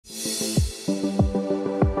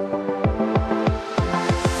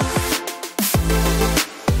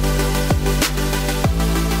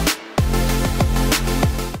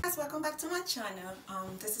Channel.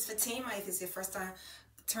 This is Fatima. If it's your first time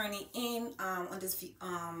turning in on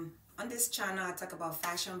this channel, I talk about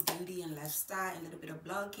fashion, beauty, and lifestyle, and a little bit of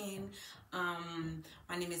blogging.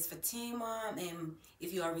 My name is Fatima, and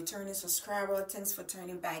if you are a returning subscriber, thanks for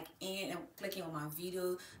turning back in and clicking on my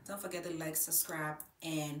video. Don't forget to like, subscribe,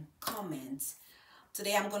 and comment.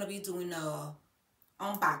 Today I'm going to be doing a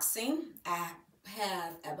unboxing. I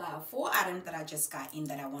have about 4 items that I just got in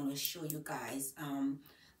that I want to show you guys.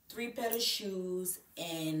 3 pair of shoes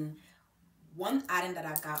and 1 item that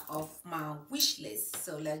I got off my wish list.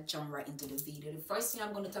 So let's jump right into the video. The first thing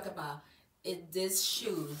I'm going to talk about is this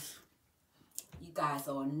shoes. You guys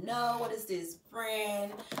all know what is this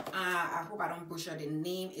brand. I hope I don't butcher the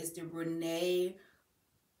name. It's the Rene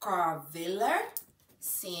Caovilla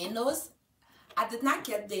sandals. I did not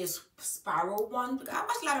get this spiral one because I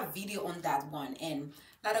watched a lot of video on that one, and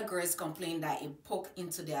a lot of girls complain that it poked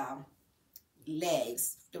into their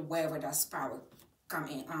legs, wherever that spiral come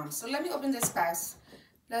in. So let me open this box.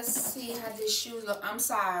 Let's see how these shoes look. I'm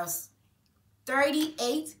size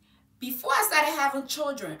 38. Before I started having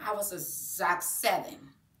children, I was a size 7,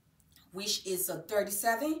 which is a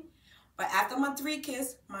 37. But after my 3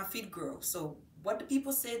 kids, my feet grew. So what the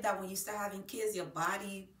people say that when you start having kids, your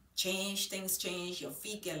body change, things change, your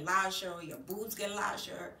feet get larger, your boobs get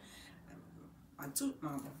larger. My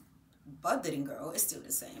butt didn't grow. It's still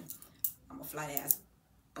the same. I'm a flat ass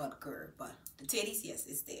butt girl, but the titties, yes,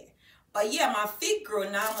 it's there. But yeah, my feet grew.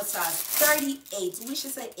 Now I'm a size 38. We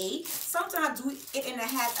should say 8. Sometimes I do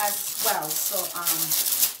 8.5 as well. So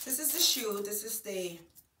this is the shoe. This is the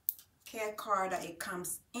care card that it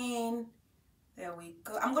comes in. There we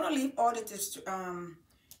go. I'm gonna leave all the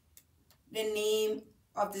name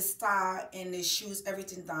of the style and the shoes,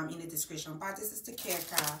 everything down in the description. But this is the care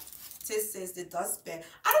card. This is the dust bag.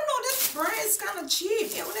 I don't know, this brand is kind of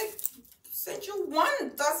cheap. It would send you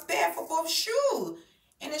 1 dust bag for both shoes.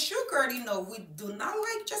 And the shoe girl, you know, we do not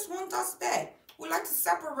like just 1 dust bag. We like to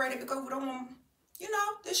separate it because we don't want, you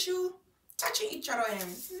know, the shoe touching each other and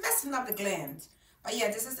messing up the glands. But yeah,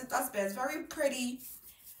 this is the dust bag. It's very pretty.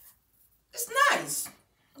 It's nice.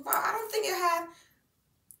 Well, I don't think it had,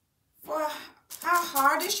 for how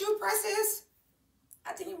hard the shoe press is,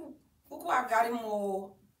 I think we could have got it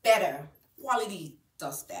more better quality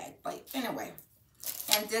dust bag. But anyway.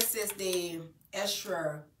 And this is the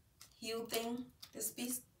extra heel thing, this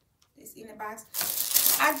piece, this in the box.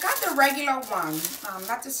 I got the regular one,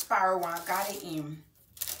 not the spiral one. I got it in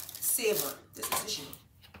silver. This is the shoe.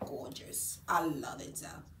 Gorgeous. I love it.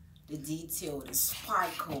 The detail, the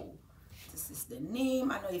sparkle. This is the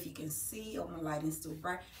name. I know if you can see, oh, my lighting's still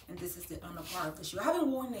bright. And this is the under part of the shoe. I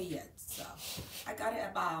haven't worn it yet, so I got it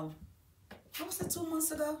about, what was it, 2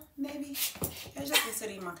 months ago, maybe? It's just been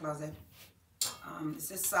sitting in my closet.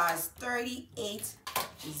 It's a size 38.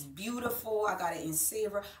 It's beautiful. I got it in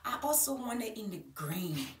silver. I also want it in the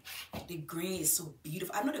green. The green is so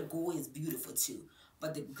beautiful. I know the gold is beautiful too,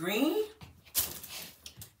 but the green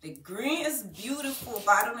is beautiful.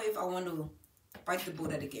 But I don't know if I want to bite the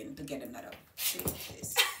bullet again to get another. See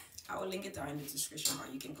this. I will link it down in the description,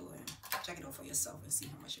 or you can go and check it out for yourself and see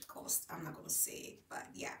how much it costs. I'm not gonna say it, but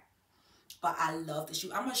yeah. But I love the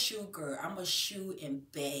shoe. I'm a shoe girl. I'm a shoe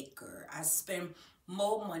and bag girl. I spend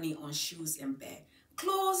more money on shoes and bag.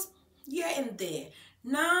 Clothes, yeah, and there.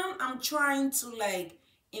 Now I'm trying to like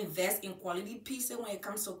invest in quality pieces when it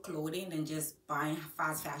comes to clothing than just buying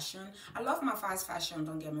fast fashion. I love my fast fashion,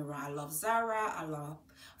 don't get me wrong. I love Zara. I love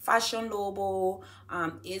Fashion Noble,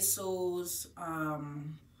 ASOS.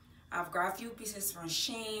 I've got a few pieces from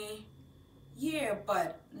Shein. Yeah,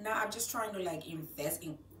 but now I'm just trying to like invest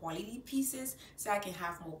in quality pieces so I can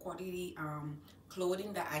have more quality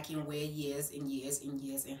clothing that I can wear years and years and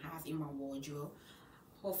years and have in my wardrobe.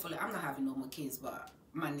 Hopefully, I'm not having no more kids, but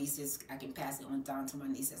my nieces, I can pass it on down to my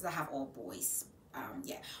nieces. I have all boys.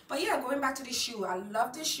 Yeah, but yeah, going back to the shoe, I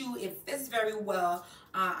love the shoe. It fits very well.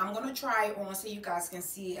 I'm gonna try it on so you guys can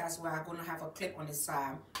see it as well. I'm gonna have a clip on the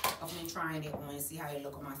side of me trying it on and see how it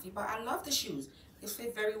look on my feet. But I love the shoes. It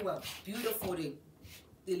fit very well. Beautiful.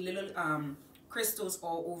 The little crystals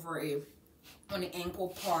all over it on the ankle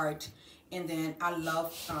part, and then I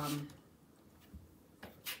love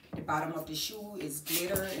the bottom of the shoe is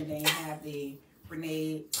glitter, and then you have the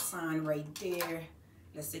Rene sign right there,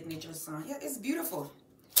 the signature sign. Yeah, it's beautiful.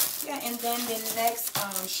 Yeah, and then the next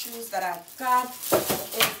shoes that I got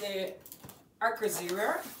is the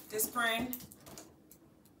Aquazzura, this brand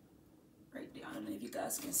right there. I don't know if you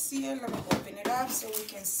guys can see it. Let me open it up so we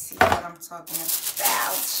can see what I'm talking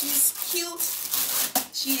about. She's cute.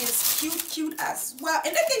 She is cute as well.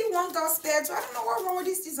 And they give you one dust bag too. I don't know what's wrong with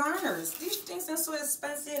these designers. These things are so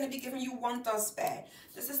expensive and they be giving you one dust bag.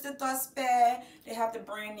 This is the dust bag. They have the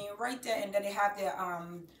brand name right there, and then they have the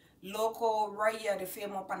local right here, the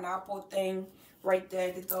famous pineapple thing right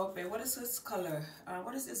there. The dog bag. What is this color?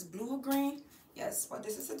 What is this? Blue or green? Yes, but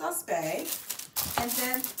this is a dust bag. And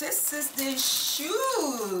then this is the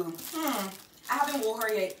shoe. I haven't worn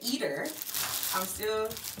her yet either. I'm still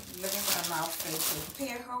looking for an outfit to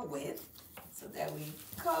pair her with. So there we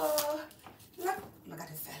go. Look at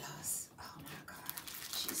the fellas. Oh my God,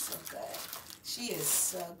 she's so good. She is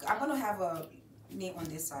so good. I'm gonna have a name on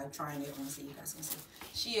this side, trying it on so you guys can see.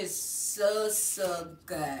 She is so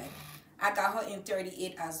good. I got her in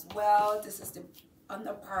 38 as well. This is the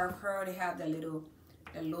under part of her. They have the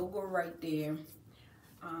logo right there.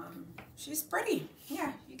 She's pretty.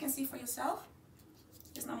 Yeah, you can see for yourself.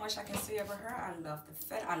 There's not much I can say over her. I love the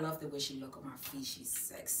fit. I love the way she look on my feet. She's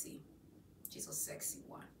sexy. She's a sexy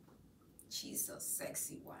one. She's a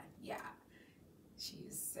sexy one. Yeah, she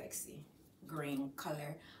is sexy. Green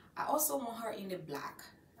color. I also want her in the black.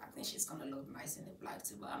 I think she's gonna look nice in the black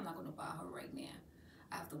too, but I'm not gonna buy her right now.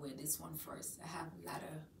 I have to wear this one first. I have a lot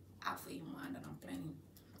of outfit in mind that I'm planning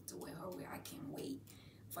to wear her with. I can't wait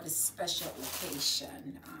for the special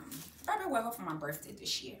occasion. Probably wear her for my birthday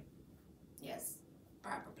this year. Yes,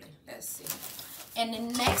 probably. Let's see. And the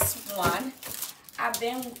next one, I've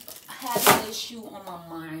been having this shoe on my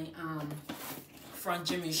mind from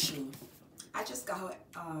Jimmy Choo. I just got her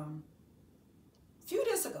a few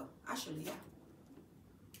days ago, actually. Yeah,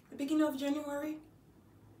 the beginning of January.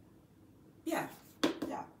 Yeah.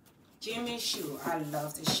 Jimmy Choo. I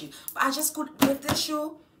love this shoe. But I just could with this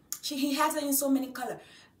shoe. He has it in so many colors.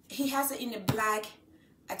 He has it in the black,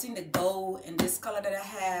 I think the gold, and this color that I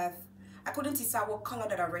have. I couldn't decide what color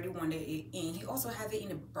that I already wanted it in. He also has it in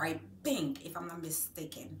a bright pink, if I'm not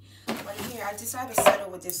mistaken. But here, I decided to settle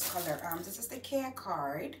with this color. This is the care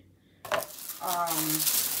card. Open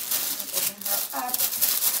her up.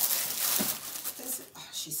 Oh,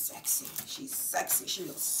 she's sexy. She's sexy. She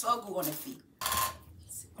looks so good on her feet. Let's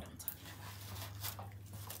see what I'm talking about.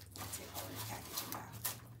 Take all the packaging out.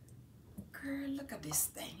 Girl, look at this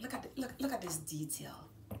thing. Look at this detail.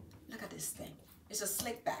 Look at this thing. It's a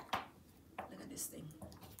slick back. Look at this thing.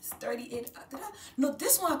 It's 38. No,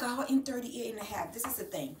 this one I got her in 38 and a half. This is the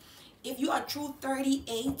thing. If you are true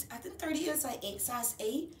 38, I think 38 is like 8, size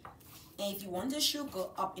 8. And if you want this shoe,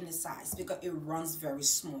 go up in the size because it runs very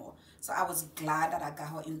small. So I was glad that I got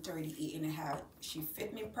her in 38 and a half. She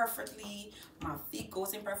fit me perfectly. My feet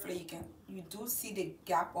goes in perfectly. You do see the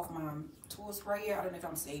gap of my toes right here. I don't know if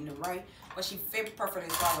I'm saying it right, but she fit perfectly.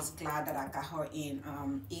 So I was glad that I got her in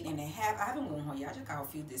 8 and a half. I haven't worn her yet. I just got her a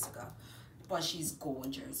few days ago, but she's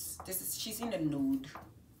gorgeous. She's in the nude.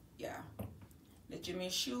 Yeah. The Jimmy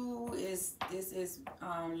Choo is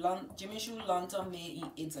Jimmy Choo London, made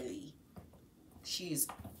in Italy. She is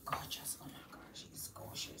gorgeous. Oh my God, she's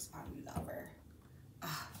gorgeous. I love her.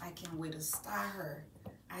 I can't wait to style her.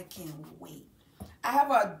 I can't wait. I have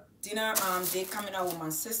a dinner date coming out with my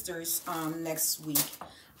sisters next week.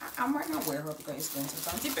 I might not wear her because it's winter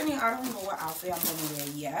time. Depending, I don't know what outfit I'm gonna wear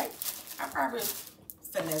yet. I probably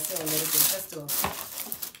finesse it a little bit just to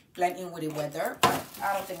blend in with the weather. But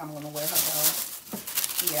I don't think I'm gonna wear her though.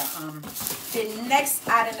 Yeah, the next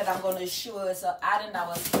item that I'm going to show is an item that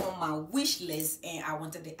was on my wish list and I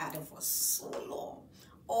wanted the item for so long.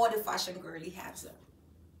 All the fashion girly have it.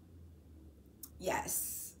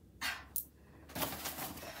 Yes.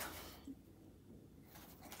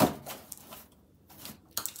 I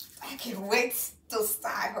can't wait to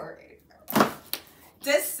style her.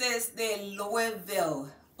 This is the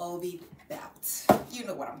Louisville Obi belt. You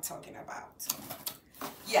know what I'm talking about.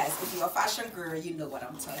 Yes, if you're a fashion girl, you know what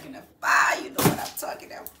I'm talking about. You know what I'm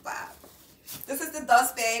talking about. This is the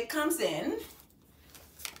dust bag comes in.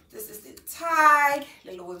 This is the tie,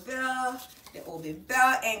 the Louisville, the Obi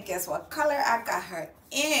belt, and guess what color I got her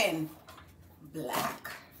in?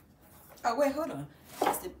 Black. Oh wait, hold on.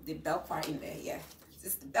 That's the belt part in there. Yeah,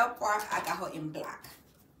 this is the belt part. I got her in black.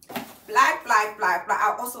 Black.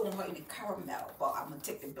 I also want her in the caramel, but I'm gonna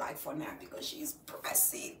take the black for now because she's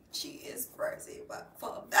pricey. She is pricey, but for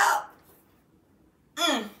a belt,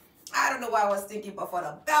 I don't know what I was thinking, but for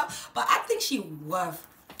the belt, but I think she worth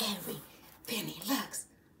every penny.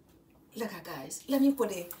 Look at guys. Let me put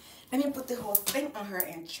the whole thing on her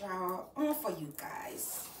and try her on for you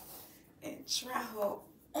guys, and try her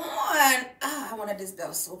on. I wanted this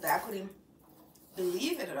belt so bad. I couldn't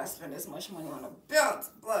believe it that I spent this much money on a belt,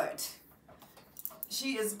 but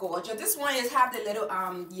She is gorgeous. This one is have the little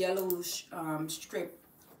yellow strip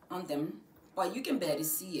on them, but you can barely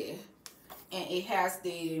see it. And it has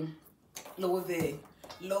the Louis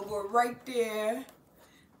logo right there.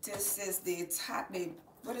 This is the top.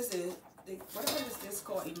 What is it? What is this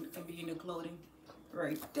called in the clothing?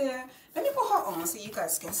 Right there. Let me put her on so you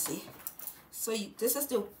guys can see. So this is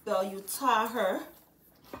the belt. You tie her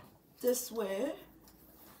this way.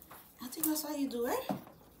 I think that's how you do it.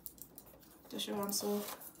 To show I'm so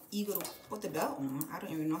eager to put the belt on. I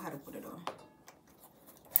don't even know how to put it on.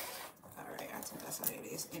 Alright, I think that's how it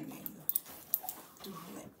is. And then you do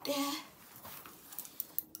her like that.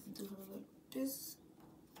 Do her like this.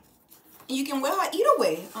 And you can wear her either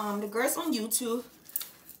way. The girls on YouTube,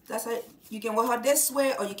 that's how you can wear her this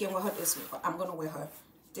way or you can wear her this way. But I'm gonna wear her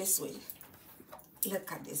this way.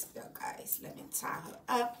 Look at this belt, guys. Let me tie her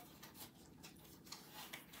up.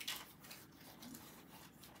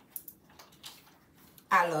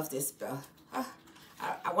 I love this belt.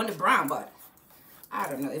 I want the brown, but I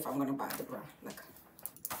don't know if I'm gonna buy the brown. Look,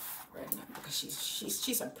 right now, because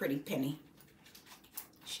she's a pretty penny.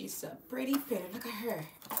 She's a pretty penny. Look at her.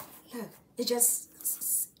 Look, it just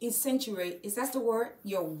accentuates. Is that the word?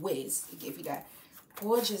 Your waist. It gave you that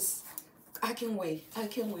gorgeous. I can wait. I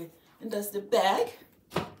can wait. And that's the bag.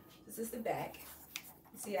 This is the bag.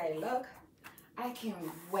 See how it look? I can't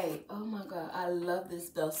wait. Oh my God, I love this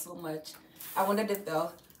belt so much. I wanted the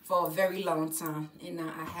belt for a very long time, and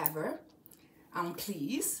now I have her. I'm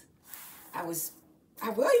pleased. I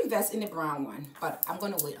will invest in the brown one, but I'm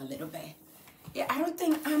gonna wait a little bit. Yeah, I don't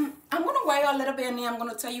think I'm gonna wait a little bit, and then I'm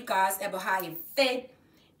gonna tell you guys about how it fit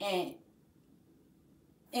and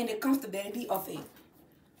the comfortability of it.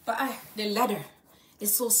 But the leather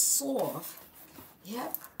is so soft.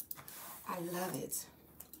 Yep, I love it.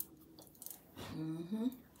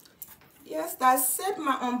 Yes, that's it,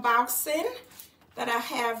 my unboxing that I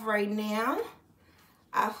have right now.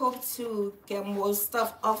 I hope to get more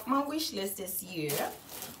stuff off my wish list this year.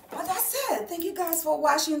 But that's it. Thank you guys for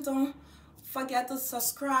watching. Don't forget to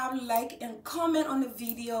subscribe, like, and comment on the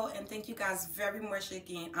video. And thank you guys very much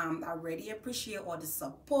again. I really appreciate all the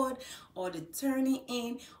support, all the turning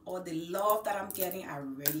in, all the love that I'm getting. I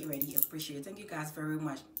really appreciate it. Thank you guys very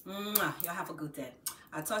much. Y'all have a good day.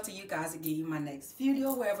 I'll talk to you guys again in my next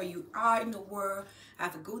video, wherever you are in the world.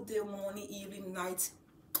 Have a good day, morning, evening, night.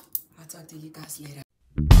 I'll talk to you guys later.